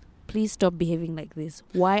 please. Please stop behaving like this.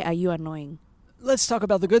 Why are you annoying? Let's talk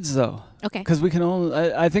about the goods, though. Okay. Because we can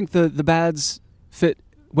only... I think the bads fit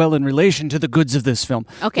well in relation to the goods of this film.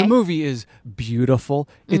 Okay. The movie is beautiful.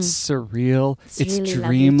 It's surreal. It's really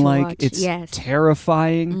dreamlike. It's yes.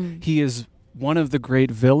 terrifying. He is one of the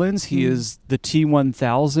great villains. He is the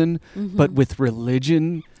T-1000, but with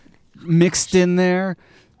religion mixed in there.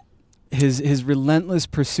 His relentless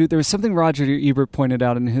pursuit. There was something Roger Ebert pointed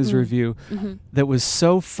out in his review that was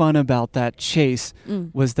so fun about that chase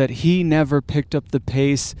was that he never picked up the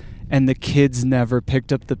pace and the kids never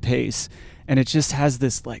picked up the pace. And it just has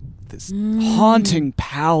this haunting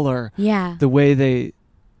pallor. Yeah. The way they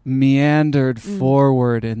meandered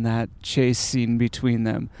forward in that chase scene between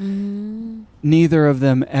them. Neither of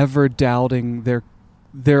them ever doubting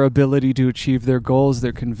their ability to achieve their goals,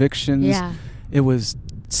 their convictions. Yeah. It was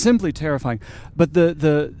simply terrifying. But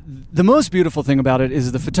the most beautiful thing about it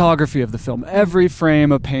is the photography of the film. Every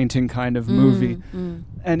frame a painting kind of movie.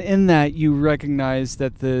 And in that you recognize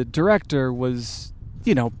that the director was,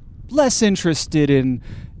 less interested in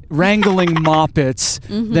wrangling moppets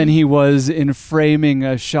than he was in framing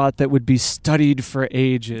a shot that would be studied for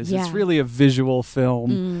ages. Yeah. It's really a visual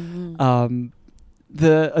film.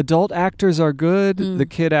 The adult actors are good. The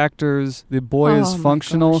kid actors, the boy is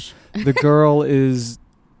functional. The girl is...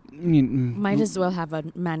 might as well have a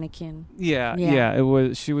mannequin. Yeah. It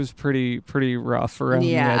was. She was pretty rough around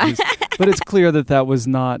the edges. But it's clear that was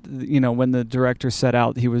not. When the director set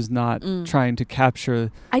out, he was not trying to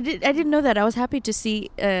capture. I didn't know that. I was happy to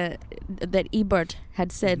see that Ebert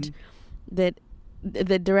had said that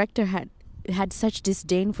the director had such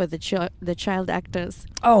disdain for the child actors.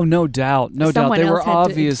 Oh, no doubt. They were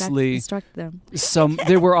obviously instruct them.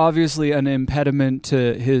 They were obviously an impediment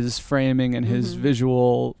to his framing and his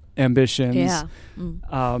visual ambitions. Yeah.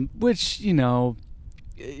 Which,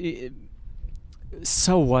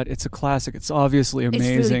 so what? It's a classic. It's obviously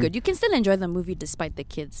amazing. It's really good. You can still enjoy the movie despite the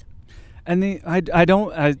kids. And I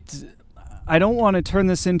don't want to turn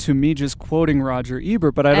this into me just quoting Roger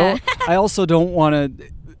Ebert, but I also don't want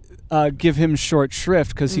to give him short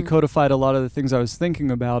shrift because he codified a lot of the things I was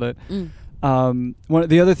thinking about it.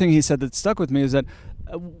 The other thing he said that stuck with me is that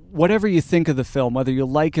whatever you think of the film, whether you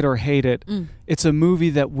like it or hate it, it's a movie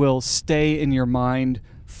that will stay in your mind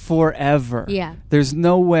forever. Yeah. There's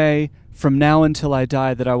no way from now until I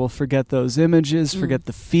die that I will forget those images, forget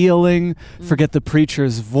the feeling, forget the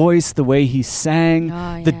preacher's voice, the way he sang,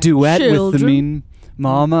 the duet with the mean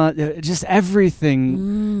mama. Just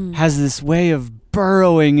everything has this way of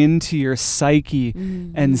burrowing into your psyche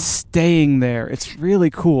and staying there. It's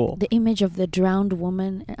really cool. The image of the drowned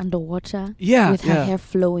woman underwater, with her hair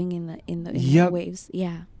flowing in the waves.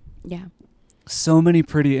 Yeah. So many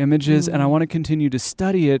pretty images, and I want to continue to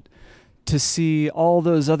study it to see all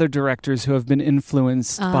those other directors who have been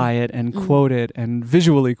influenced by it and quote it and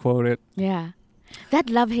visually quote it. Yeah. That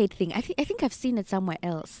love-hate thing, I think I've seen it somewhere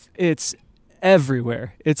else. It's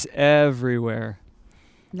everywhere.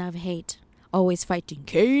 Love-hate. Always fighting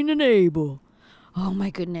Cain and Abel. Oh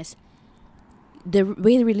my goodness. The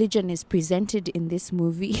way religion is presented in this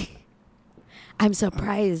movie, I'm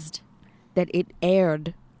surprised that it aired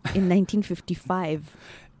in 1955.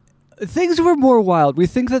 things were more wild. We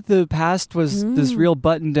think that the past was this real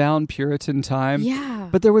buttoned-down Puritan time. Yeah.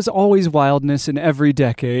 But there was always wildness in every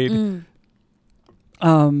decade.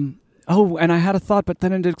 Oh, and I had a thought, but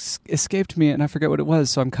then it escaped me, and I forget what it was.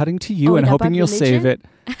 So I'm cutting to you and hoping you'll save it.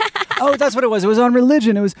 Oh, that's what it was. It was on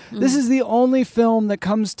religion. It was. This is the only film that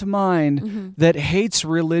comes to mind that hates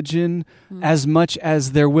religion as much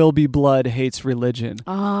as There Will Be Blood hates religion.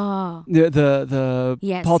 Oh. The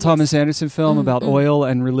Paul Thomas Anderson film about oil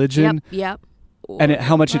and religion. Yep. And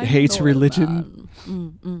how much it hates religion.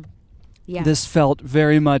 Yeah. This felt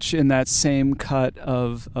very much in that same cut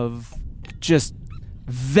of just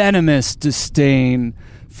venomous disdain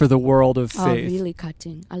for the world of faith. Oh, really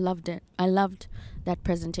cutting. I loved it. I loved that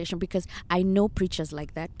presentation because I know preachers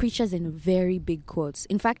like that. Preachers in very big quotes.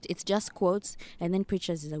 In fact, it's just quotes, and then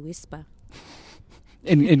preachers is a whisper.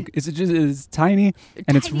 And it's tiny,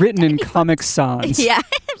 and it's written in Comic Sans. Yeah,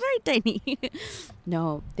 very tiny.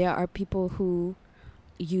 No, there are people who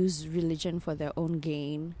use religion for their own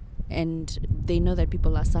gain, and they know that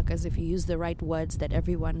people are suckers if you use the right words that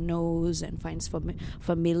everyone knows and finds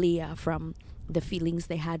familiar from the feelings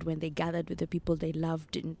they had when they gathered with the people they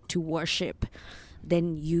loved to worship.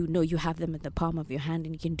 Then you know you have them in the palm of your hand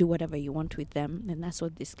and you can do whatever you want with them. And that's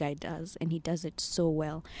what this guy does. And he does it so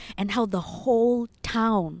well. And how the whole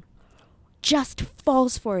town just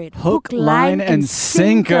falls for it. Hook, line, and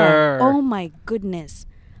sinker. Oh my goodness.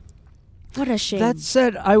 What a shame. That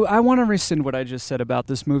said, I want to rescind what I just said about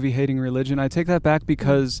this movie hating religion. I take that back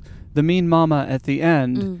because the mean mama at the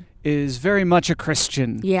end is very much a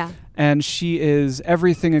Christian. Yeah. And she is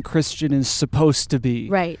everything a Christian is supposed to be.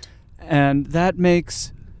 Right. And that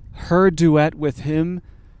makes her duet with him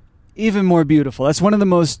even more beautiful. That's one of the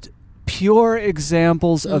most pure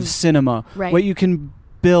examples of cinema. Right. What you can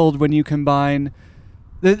build when you combine...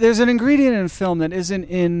 There's an ingredient in film that isn't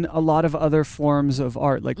in a lot of other forms of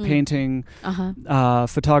art, like painting,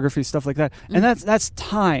 photography, stuff like that. And that's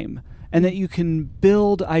time. And that you can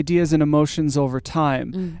build ideas and emotions over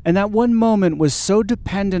time. And that one moment was so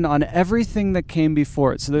dependent on everything that came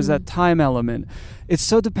before it. So there's that time element. It's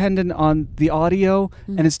so dependent on the audio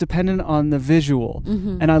and it's dependent on the visual.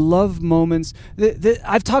 And I love moments.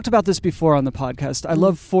 I've talked about this before on the podcast. I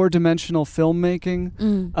love four-dimensional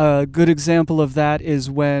filmmaking. A good example of that is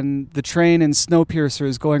when the train in Snowpiercer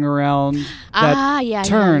is going around that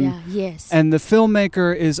turn. Yes. And the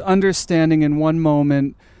filmmaker is understanding in one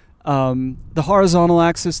moment the horizontal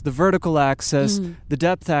axis, the vertical axis, the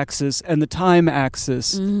depth axis, and the time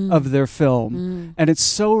axis of their film. And it's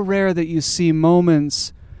so rare that you see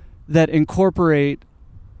moments that incorporate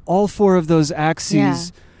all four of those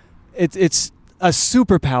axes. Yeah. It's a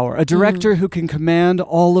superpower. A director who can command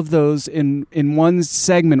all of those in one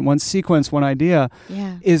segment, one sequence, one idea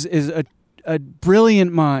is a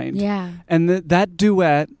brilliant mind. Yeah. And that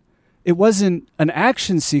duet, it wasn't an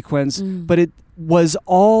action sequence, but it was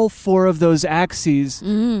all four of those axes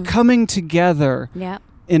coming together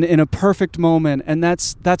in a perfect moment. And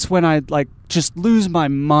that's when I just lose my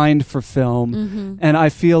mind for film. And I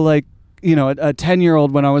feel like, a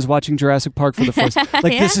 10-year-old when I was watching Jurassic Park for the first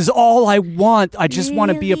this is all I want. I just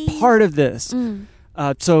want to be a part of this.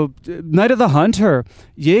 So Night of the Hunter,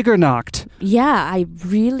 Jägernacht. Yeah, I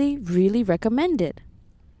really, really recommend it.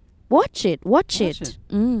 Watch it.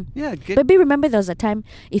 Yeah. But remember, there was a time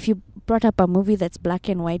if you brought up a movie that's black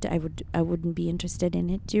and white, I wouldn't be interested in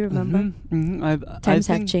it. Do you remember? Times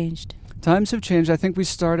have changed. Times have changed. I think we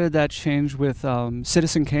started that change with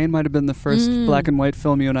Citizen Kane. Might have been the first black and white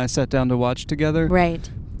film you and I sat down to watch together. Right.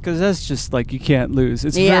 Because that's just you can't lose.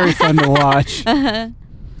 It's very fun to watch.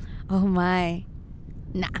 Oh my.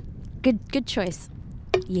 Nah. Good choice.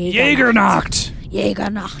 Jägernacht.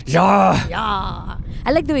 Jägernacht. Ja. Yeah.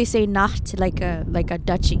 I like the way you say Nacht like a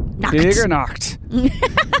Dutchie. Nacht. Jägernacht.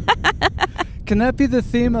 Can that be the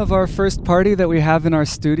theme of our first party that we have in our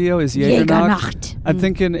studio? Is Jägernacht? I'm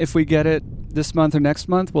thinking if we get it this month or next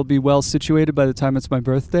month, we'll be well situated by the time it's my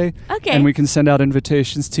birthday. Okay. And we can send out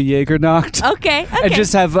invitations to Jägernacht. Okay. And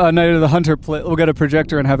just have Night of the Hunter play. We'll get a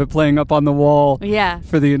projector and have it playing up on the wall. Yeah.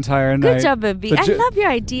 For the entire night. Good job, baby. I love your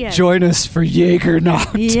idea. Join us for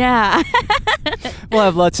Jägernacht. Yeah. We'll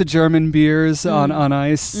have lots of German beers on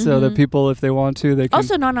ice so that people, if they want to, they can.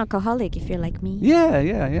 Also non-alcoholic if you're like me. Yeah.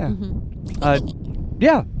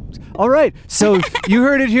 Yeah. All right. So you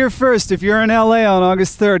heard it here first. If you're in LA on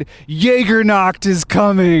August 3rd, Jägernacht is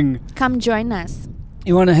coming. Come join us.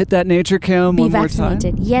 You want to hit that nature cam Be one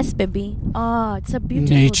vaccinated. more time? Yes, baby. Oh, it's a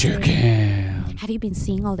beautiful nature day. Cam. Have you been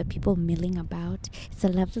seeing all the people milling about? It's a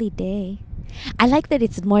lovely day. I like that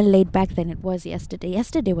it's more laid back than it was yesterday.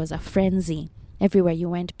 Yesterday was a frenzy. Everywhere you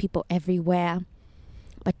went, people everywhere.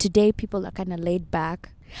 But today, people are kind of laid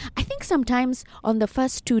back. I think sometimes on the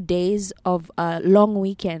first 2 days of a long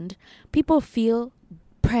weekend, people feel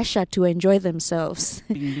pressure to enjoy themselves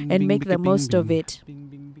and make the most of it.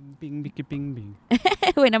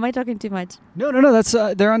 Wait, am I talking too much? No. That's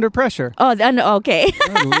they're under pressure. Oh, okay.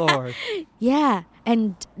 Oh, Lord. Yeah,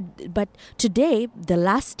 but today, the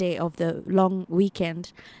last day of the long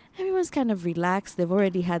weekend, everyone's kind of relaxed. They've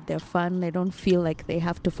already had their fun. They don't feel like they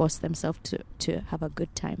have to force themselves to have a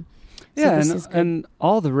good time. Yeah, and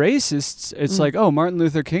all the racists, it's like, oh, Martin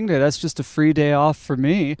Luther King Day, that's just a free day off for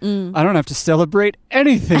me. I don't have to celebrate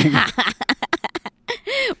anything.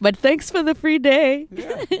 But thanks for the free day.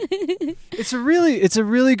 Yeah. It's a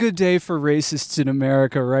really good day for racists in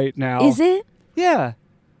America right now. Is it? Yeah.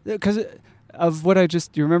 Because of what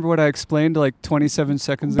you remember what I explained like 27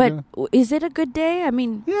 seconds ago? But is it a good day? I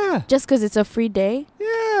mean, yeah. Just because it's a free day?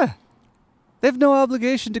 Yeah. They have no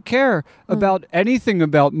obligation to care about anything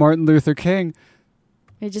about Martin Luther King.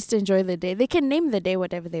 They just enjoy the day. They can name the day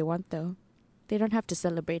whatever they want, though. They don't have to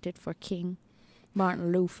celebrate it for King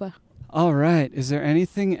Martin Luther. All right. Is there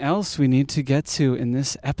anything else we need to get to in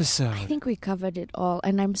this episode? I think we covered it all,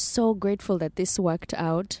 and I'm so grateful that this worked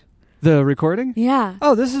out. The recording? Yeah.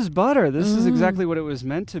 Oh, this is butter. This is exactly what it was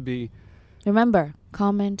meant to be. Remember,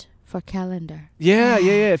 comment for calendar. Yeah.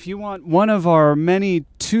 If you want one of our many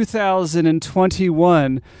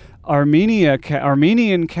 2021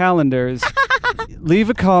 Armenian calendars, leave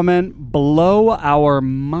a comment, blow our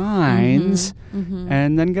minds,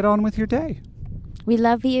 and then get on with your day. We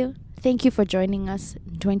love you. Thank you for joining us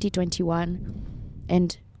in 2021.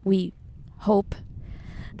 And we hope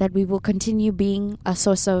that we will continue being a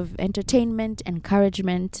source of entertainment,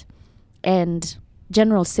 encouragement, and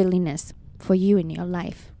general silliness for you in your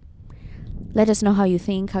life. Let us know how you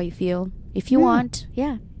think, how you feel. If you want,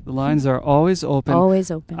 The lines are always open. Always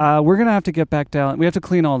open. We're going to have to get back down. We have to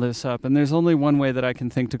clean all this up. And there's only one way that I can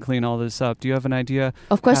think to clean all this up. Do you have an idea?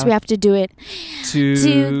 Of course, we have to do it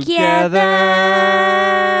together.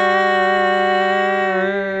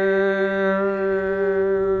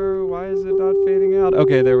 Why is it not fading out?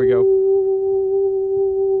 Okay, there we go.